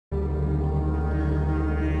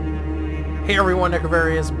Hey everyone,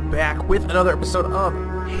 Necrovari is back with another episode of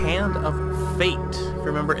Hand of Fate. If you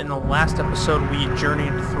remember, in the last episode we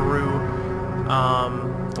journeyed through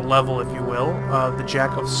the level, if you will, of the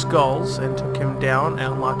Jack of Skulls and took him down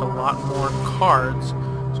and unlocked a lot more cards.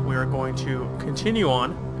 So we are going to continue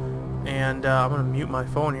on, and I'm going to mute my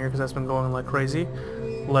phone here because that's been going like crazy.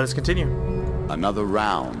 Let us continue. Another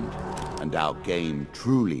round, and our game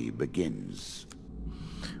truly begins.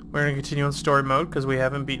 We're going to continue in story mode because we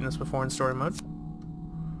haven't beaten this before in story mode.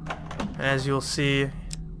 And as you'll see,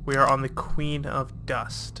 we are on the Queen of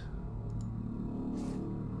Dust.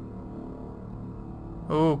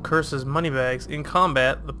 Oh, curses, moneybags. In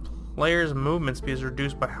combat, the player's movement speed is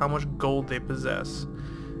reduced by how much gold they possess.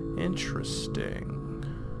 Interesting.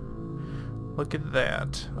 Look at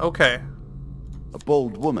that. Okay. A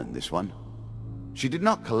bold woman, this one. She did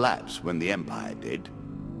not collapse when the Empire did.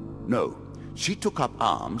 No. She took up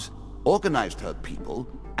arms, organized her people,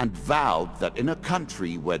 and vowed that in a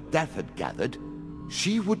country where death had gathered,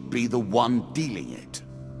 she would be the one dealing it.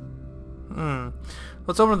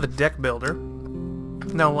 Let's open the deck builder.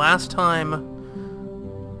 Now, last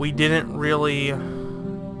time we didn't really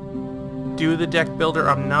do the deck builder.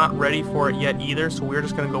 I'm not ready for it yet either, so we're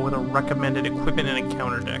just going to go with a recommended equipment and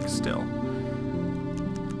encounter deck still.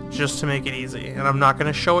 Just to make it easy. And I'm not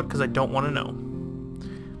going to show it because I don't want to know.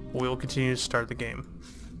 We will continue to start the game.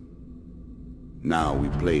 Now we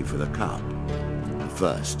play for the cup, the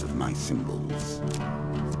first of my symbols.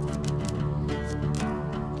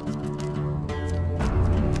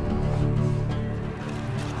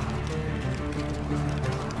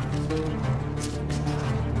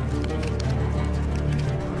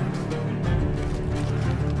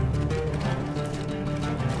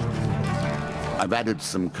 I've added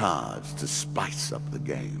some cards to spice up the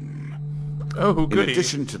game. Oh, goody. In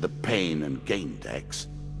addition to the pain and gain decks,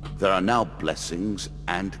 there are now blessings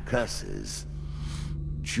and curses.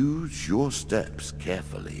 Choose your steps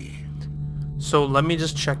carefully. So let me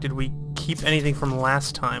just check, did we keep anything from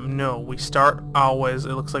last time? No, we start always,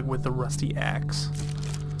 it looks like, with the rusty axe.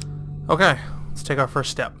 Okay, let's take our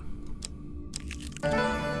first step.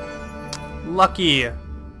 Lucky!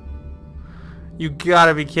 You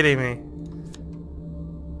gotta be kidding me.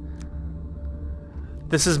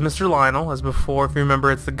 This is Mr. Lionel, as before. If you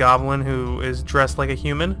remember, it's the goblin who is dressed like a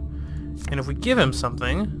human. And if we give him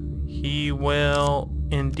something, he will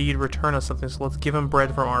indeed return us something. So let's give him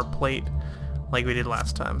bread from our plate, like we did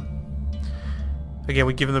last time. Again,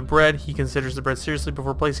 we give him the bread. He considers the bread seriously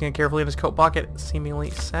before placing it carefully in his coat pocket, seemingly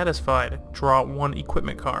satisfied. Draw one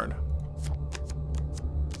equipment card.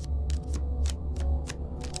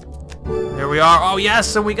 There we are. Oh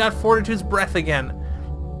yes, and we got Fortitude's Breath again.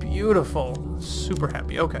 Beautiful. Super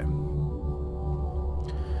happy. Okay.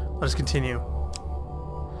 Let us continue.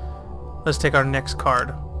 Let's take our next card.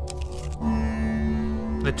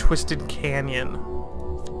 The Twisted Canyon.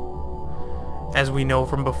 As we know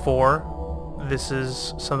from before, this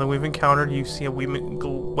is something we've encountered. You see a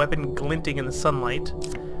weapon glinting in the sunlight.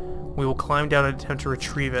 We will climb down and attempt to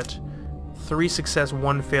retrieve it. 3 success,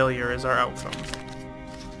 1 failure is our outcome.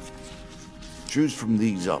 Choose from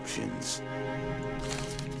these options.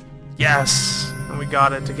 Yes! And we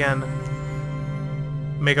got it again.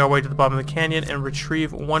 Make our way to the bottom of the canyon and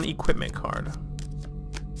retrieve 1 equipment card.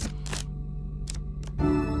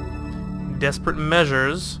 Desperate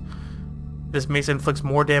Measures. This mace inflicts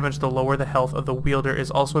more damage the lower the health of the wielder. Is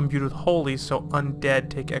also imbued with holy, so undead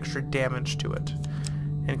take extra damage to it.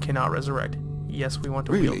 And cannot resurrect. Yes, we want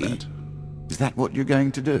to wield it. Is that what you're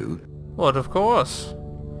going to do? Well, of course.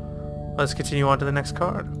 Let's continue on to the next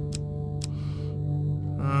card.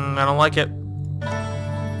 I don't like it.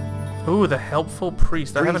 Ooh, the Helpful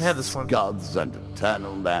Priest. I haven't had this one. Gods and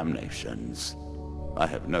eternal damnations. I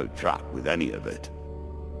have no truck with any of it.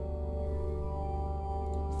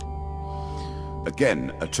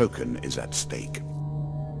 Again, a token is at stake.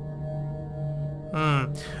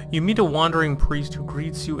 You meet a wandering priest who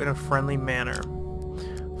greets you in a friendly manner.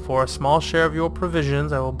 For a small share of your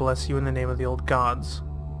provisions, I will bless you in the name of the old gods.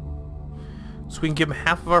 So we can give him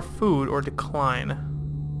half of our food or decline.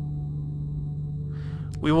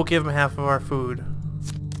 We will give him half of our food.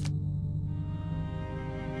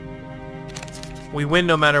 We win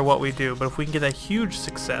no matter what we do, but if we can get that huge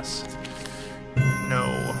success...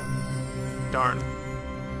 No. Darn.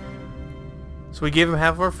 So we gave him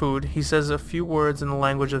half of our food. He says a few words in the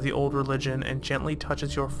language of the old religion and gently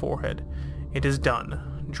touches your forehead. It is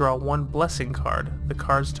done. Draw 1 blessing card. The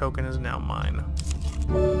card's token is now mine.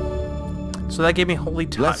 So that gave me Holy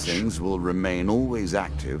Touch. Blessings will remain always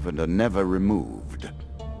active and are never removed.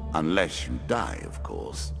 Unless you die, of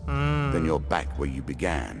course. Then you're back where you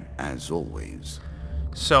began, as always.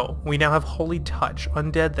 So, we now have Holy Touch.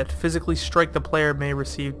 Undead that physically strike the player may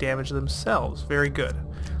receive damage themselves. Very good.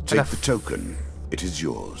 Take the token. It is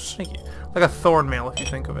yours. Thank you. Like a thorn mail, if you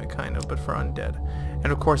think of it, kind of, but for undead.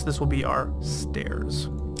 And of course, this will be our stairs.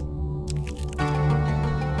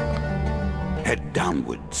 Head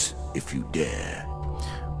downwards, if you dare.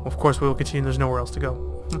 Of course, we will continue. There's nowhere else to go.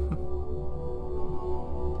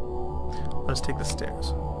 Let us take the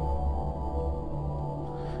stairs.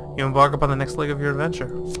 You embark upon the next leg of your adventure.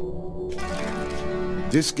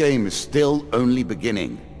 This game is still only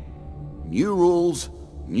beginning. New rules,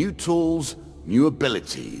 new tools, new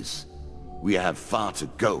abilities. We have far to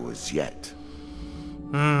go as yet.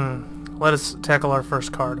 Let us tackle our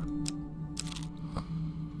first card.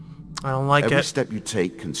 I don't like it. Every step you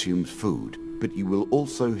take consumes food, but you will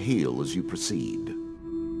also heal as you proceed.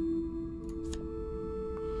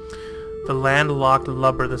 The landlocked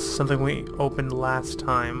lubber. This is something we opened last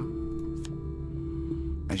time.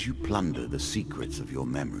 As you plunder the secrets of your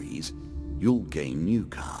memories, you'll gain new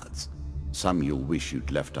cards. Some you'll wish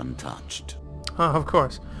you'd left untouched. Of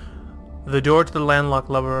course. The door to the landlocked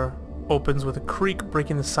lubber opens with a creak,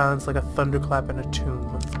 breaking the silence like a thunderclap in a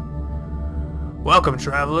tomb. Welcome,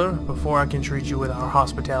 traveler. Before I can treat you with our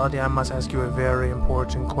hospitality, I must ask you a very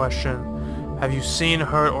important question. Have you seen,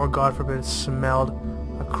 heard, or God forbid, smelled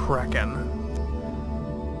a kraken?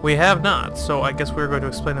 We have not, so I guess we're going to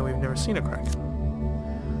explain that we've never seen a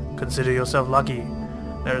kraken. Consider yourself lucky.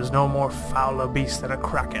 There is no more fouler beast than a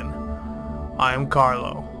kraken. I am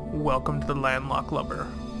Carlo. Welcome to the landlocked lubber.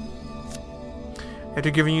 After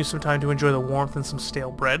giving you some time to enjoy the warmth and some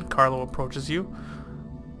stale bread, Carlo approaches you.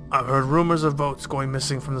 I've heard rumors of boats going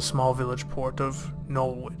missing from the small village port of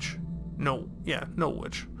Norwich.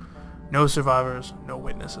 Norwich. No survivors, no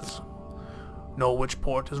witnesses. Norwich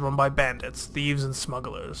port is run by bandits, thieves, and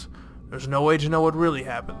smugglers. There's no way to know what really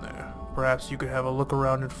happened there. Perhaps you could have a look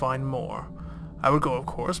around and find more. I would go, of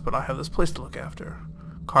course, but I have this place to look after.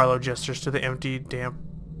 Carlo gestures to the empty,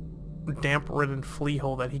 damp-ridden flea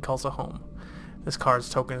hole that he calls a home. This card's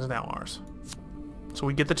token is now ours. So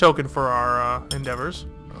we get the token for our endeavors.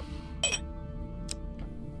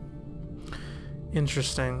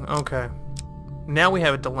 Interesting. Okay. Now we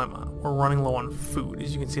have a dilemma. We're running low on food.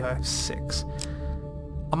 As you can see, I have 6.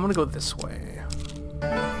 I'm gonna go this way.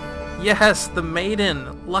 Yes, the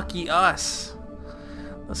maiden! Lucky us!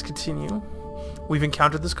 Let's continue. We've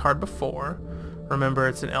encountered this card before. Remember,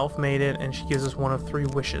 it's an elf maiden, and she gives us one of 3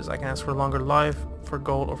 wishes. I can ask for longer life, for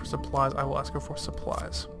gold, or for supplies. I will ask her for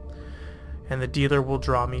supplies. And the dealer will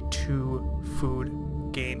draw me 2 food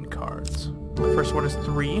gain cards. The first one is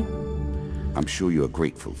 3. I'm sure you are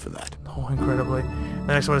grateful for that. Oh, incredibly. The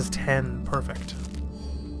next one is 10. Perfect.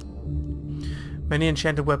 Many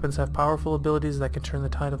enchanted weapons have powerful abilities that can turn the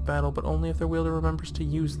tide of battle, but only if their wielder remembers to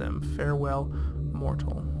use them. Farewell,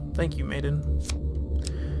 mortal. Thank you, maiden.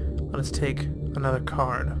 Let us take another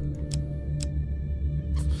card.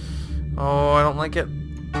 Oh, I don't like it.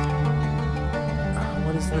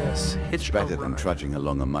 What is this? Hitch Better a than ride. trudging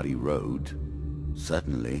along a muddy road.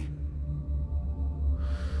 Certainly.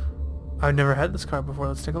 I've never had this card before.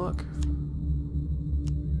 Let's take a look.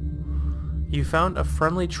 You found a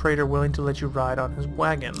friendly trader willing to let you ride on his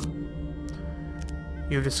wagon.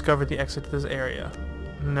 You have discovered the exit to this area.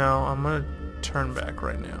 No, I'm gonna turn back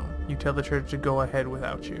right now. You tell the trader to go ahead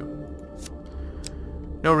without you.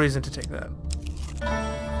 No reason to take that.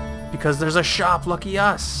 Because there's a shop, lucky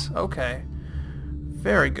us! Okay.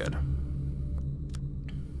 Very good.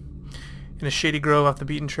 In a shady grove off the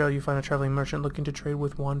beaten trail, you find a traveling merchant looking to trade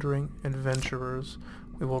with wandering adventurers.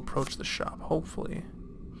 We will approach the shop. Hopefully,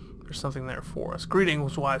 there's something there for us.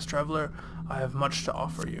 Greetings, wise traveler. I have much to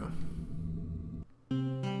offer you.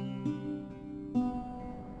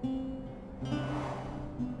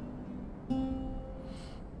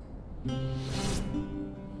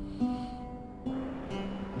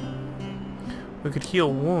 We could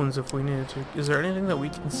heal wounds if we needed to. Is there anything that we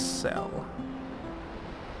can sell?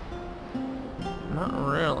 Not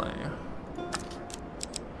really.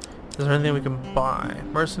 Is there anything we can buy?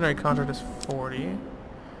 Mercenary contract is 40.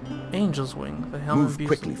 Angel's Wing. The helm Move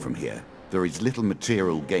quickly from here. There is little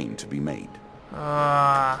material gain to be made.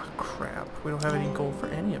 Ah, crap. We don't have any gold for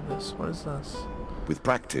any of this. What is this? With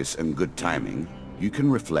practice and good timing, you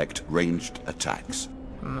can reflect ranged attacks.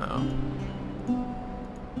 No.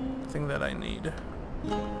 Thing that I need.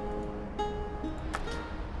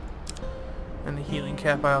 And the healing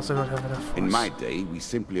cap, I also don't have enough for. In my day, we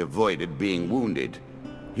simply avoided being wounded.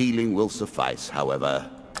 Healing will suffice, however.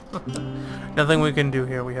 Nothing we can do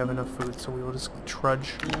here. We have enough food, so we will just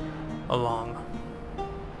trudge along.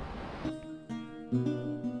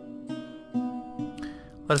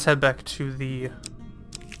 Let us head back to the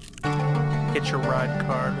hitch a ride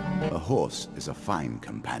card. A horse is a fine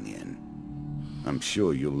companion. I'm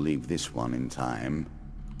sure you'll leave this one in time.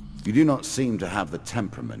 You do not seem to have the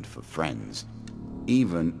temperament for friends,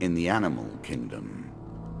 even in the animal kingdom.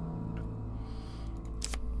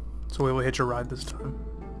 So we will hitch a ride this time.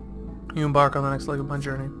 You embark on the next leg of my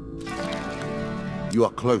journey. You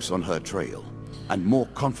are close on her trail, and more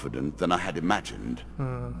confident than I had imagined.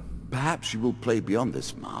 Perhaps you will play beyond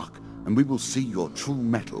this mark, and we will see your true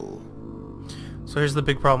mettle. So here's the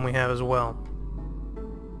big problem we have as well.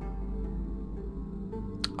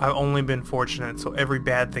 I've only been fortunate, so every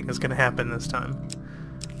bad thing is going to happen this time.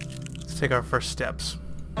 Let's take our first steps.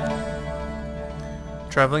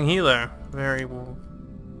 Traveling healer. Very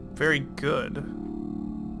good.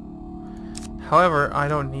 However, I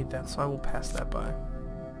don't need that, so I will pass that by.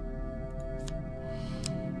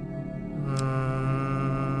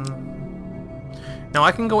 Now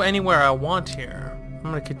I can go anywhere I want here. I'm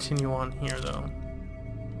going to continue on here, though.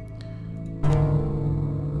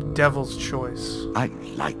 Devil's choice. I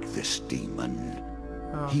like this demon.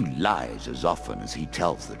 Oh. He lies as often as he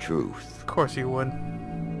tells the truth. Of course you would.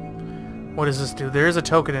 What does this do? There is a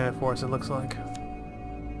token in it for us, it looks like.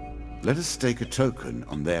 Let us stake a token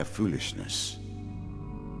on their foolishness.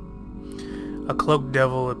 A cloaked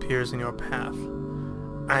devil appears in your path.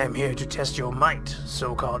 I am here to test your might,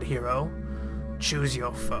 so-called hero. Choose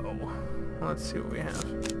your foe. Let's see what we have.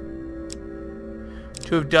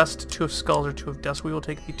 2 of dust, 2 of skulls, or 2 of dust. We will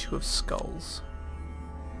take the 2 of skulls.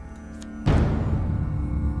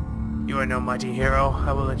 You are no mighty hero.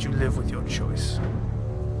 I will let you live with your choice.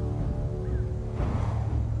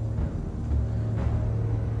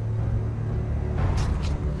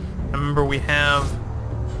 Remember, we have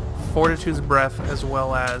Fortitude's Breath as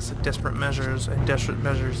well as Desperate Measures, and Desperate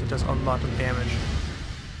Measures, it does a lot of damage.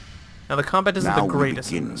 Now the combat isn't the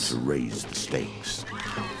greatest. Now we begin to raise the stakes.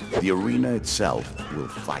 The arena itself will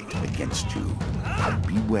fight against you.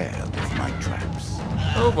 Beware of my traps.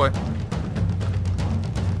 Oh boy.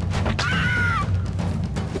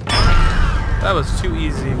 That was too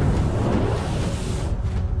easy.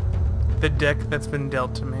 The deck that's been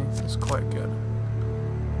dealt to me is quite good.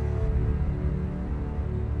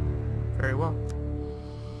 Very well.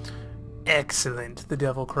 Excellent, the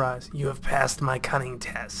devil cries. You have passed my cunning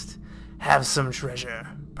test. Have some treasure.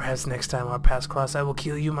 Perhaps next time our paths cross, I will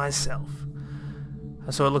kill you myself.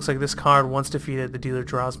 So it looks like this card, once defeated, the dealer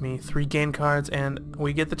draws me 3 gain cards, and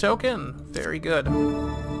we get the token. Very good.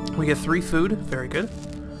 We get 3 food. Very good.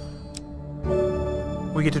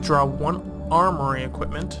 We get to draw 1 armory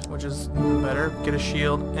equipment, which is better. Get a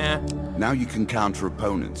shield. Now you can counter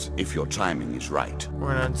opponents if your timing is right.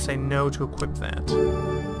 We're going to say no to equip that.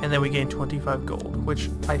 And then we gain 25 gold, which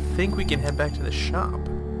I think we can head back to the shop.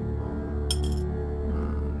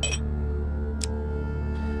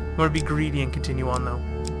 I'm going to be greedy and continue on, though.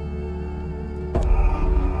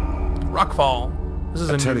 Rockfall. This is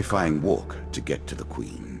a terrifying walk to get to the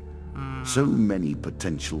Queen. So many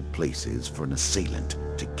potential places for an assailant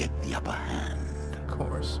to get the upper hand. Of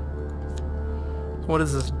course. So what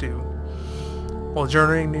does this do? While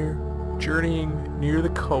journeying near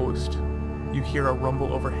the coast, you hear a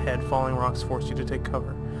rumble overhead. Falling rocks force you to take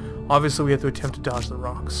cover. Obviously, we have to attempt to dodge the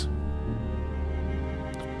rocks.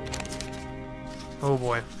 Oh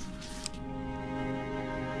boy.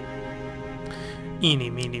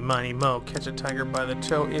 Eeny, meeny, miny, mo. Catch a tiger by the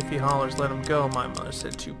toe. If he hollers, let him go. My mother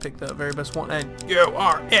said to pick the very best one, and you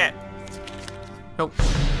are it! Nope.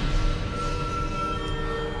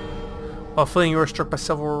 While fleeing, you are struck by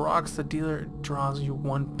several rocks. The dealer draws you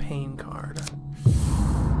 1 pain card.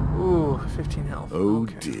 Ooh, 15 health. Oh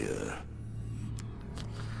okay. dear.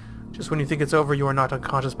 Just when you think it's over, you are knocked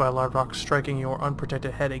unconscious by a large rock striking your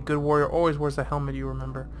unprotected head. A good warrior always wears the helmet you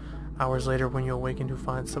remember. Hours later, when you awaken to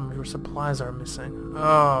find some of your supplies are missing.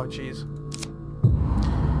 Oh, jeez.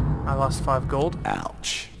 I lost 5 gold.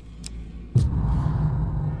 Ouch.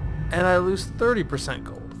 And I lose 30%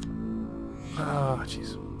 gold. Oh,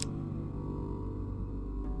 jeez.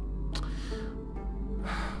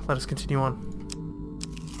 Let us continue on.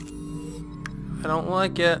 I don't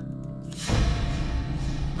like it.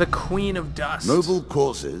 The Queen of Dust. Noble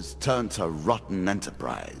causes turn to rotten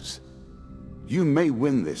enterprise. You may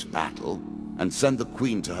win this battle and send the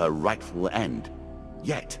Queen to her rightful end.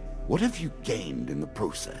 Yet, what have you gained in the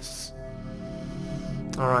process?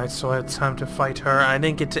 Alright, so it's time to fight her. I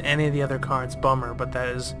didn't get to any of the other cards. Bummer, but that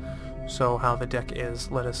is so how the deck is.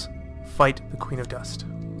 Let us fight the Queen of Dust.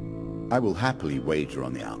 I will happily wager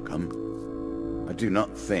on the outcome. I do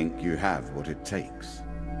not think you have what it takes.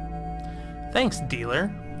 Thanks, dealer.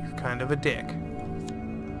 You're kind of a dick.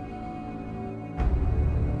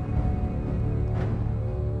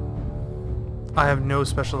 I have no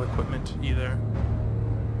special equipment either.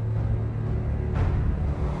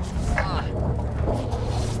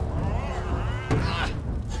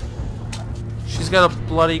 She's got a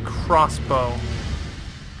bloody crossbow.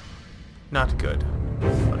 Not good.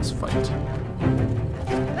 Let's fight.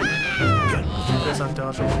 That's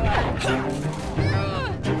undodgeable.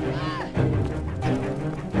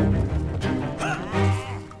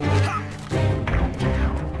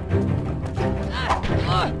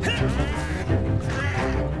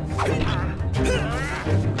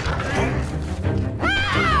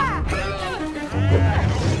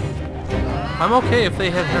 I'm okay if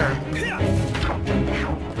they hit her.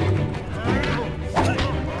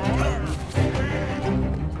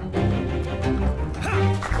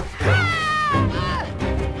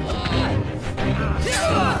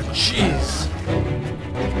 Jeez.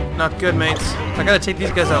 Not good, mates. I gotta take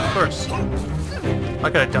these guys out first. I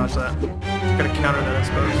gotta dodge that. Gotta counter that, I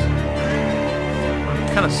suppose. I'm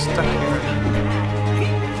kinda stuck here.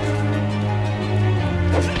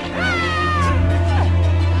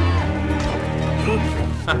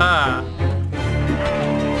 Haha.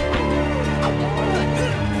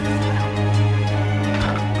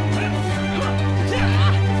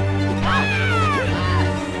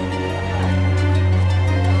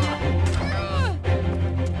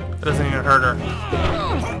 That doesn't even hurt her.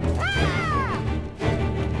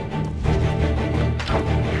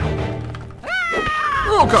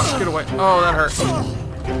 Oh gosh, get away. Oh, that hurt.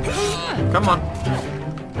 Come on.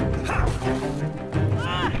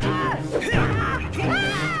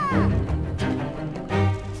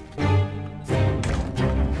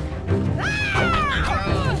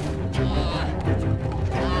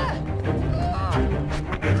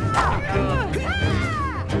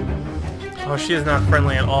 Oh, she is not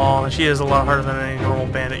friendly at all, and she is a lot harder than any normal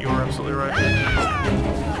bandit. You were absolutely right.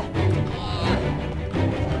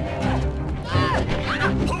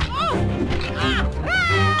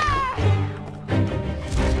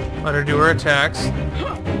 Let her do her attacks.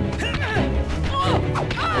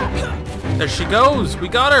 There she goes! We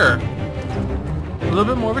got her! A little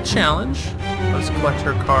bit more of a challenge. Let's collect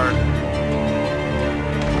her card.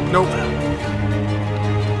 Nope.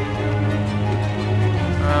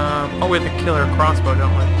 Oh, we have to kill her crossbow,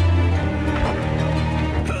 don't we?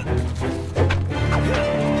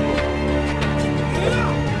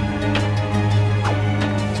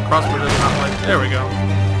 This crossbow does not like... There we go.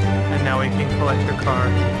 And now we can collect her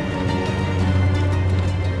card.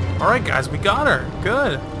 Alright guys, we got her.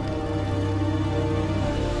 Good.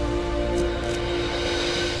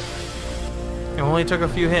 It only took a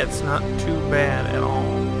few hits. Not too bad at all.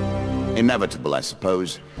 Inevitable, I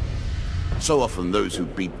suppose. So often those who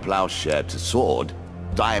beat plowshare to sword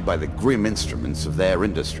die by the grim instruments of their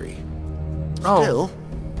industry. Still,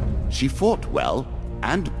 she fought well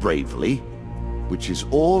and bravely, which is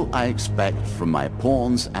all I expect from my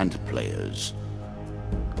pawns and players.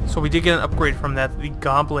 So we did get an upgrade from that, the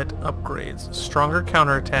goblet upgrades. Stronger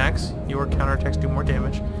counterattacks. Your counterattacks do more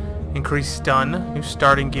damage. Increased stun, new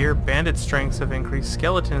starting gear, bandit strengths have increased,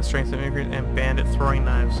 skeleton strengths have increased, and bandit throwing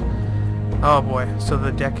knives. Oh boy, so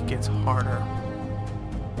the deck gets harder.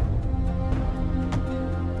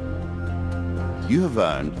 You have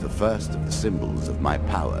earned the first of the symbols of my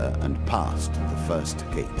power and passed the first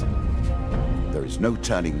gate. There is no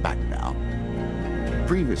turning back now.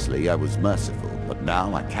 Previously I was merciful, but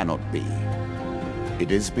now I cannot be.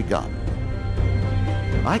 It is begun.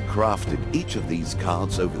 I crafted each of these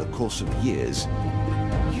cards over the course of years.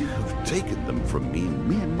 You have taken them from me in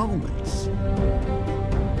mere moments.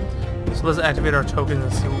 So let's activate our tokens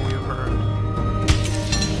and see what we have earned.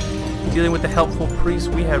 Dealing with the helpful priest,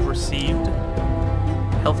 we have received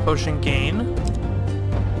health potion gain,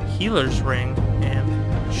 healer's ring, and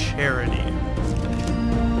charity.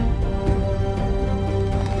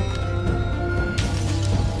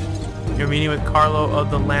 Your meeting with Carlo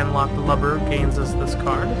of the Landlocked Lubber gains us this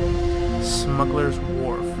card. Smuggler's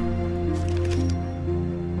Wharf.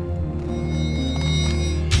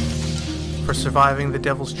 For surviving the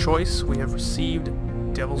Devil's Choice, we have received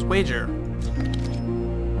Devil's Wager.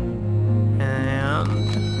 And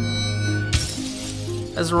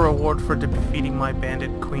as a reward for defeating my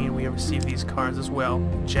bandit queen, we have received these cards as well.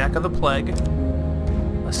 Jack of the Plague,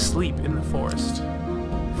 Asleep in the Forest,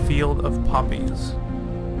 Field of Poppies,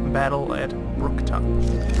 Battle at Brooktop.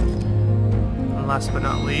 And last but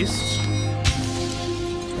not least,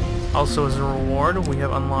 also as a reward, we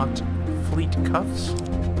have unlocked Fleet Cuffs,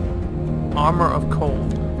 Armor of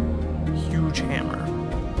Cold, Huge Hammer.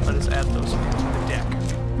 Let us add those to the deck.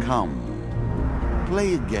 Come,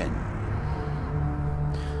 play again.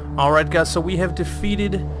 Alright guys, so we have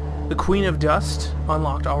defeated The Queen of Dust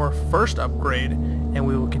unlocked our first upgrade, and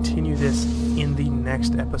we will continue this in the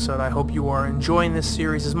next episode. I hope you are enjoying this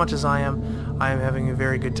series as much as I am. I am having a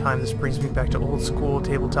very good time. This brings me back to old school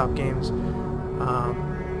tabletop games.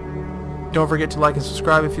 Don't forget to like and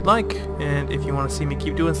subscribe if you'd like, and if you want to see me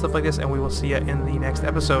keep doing stuff like this, and we will see you in the next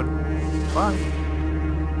episode. Bye.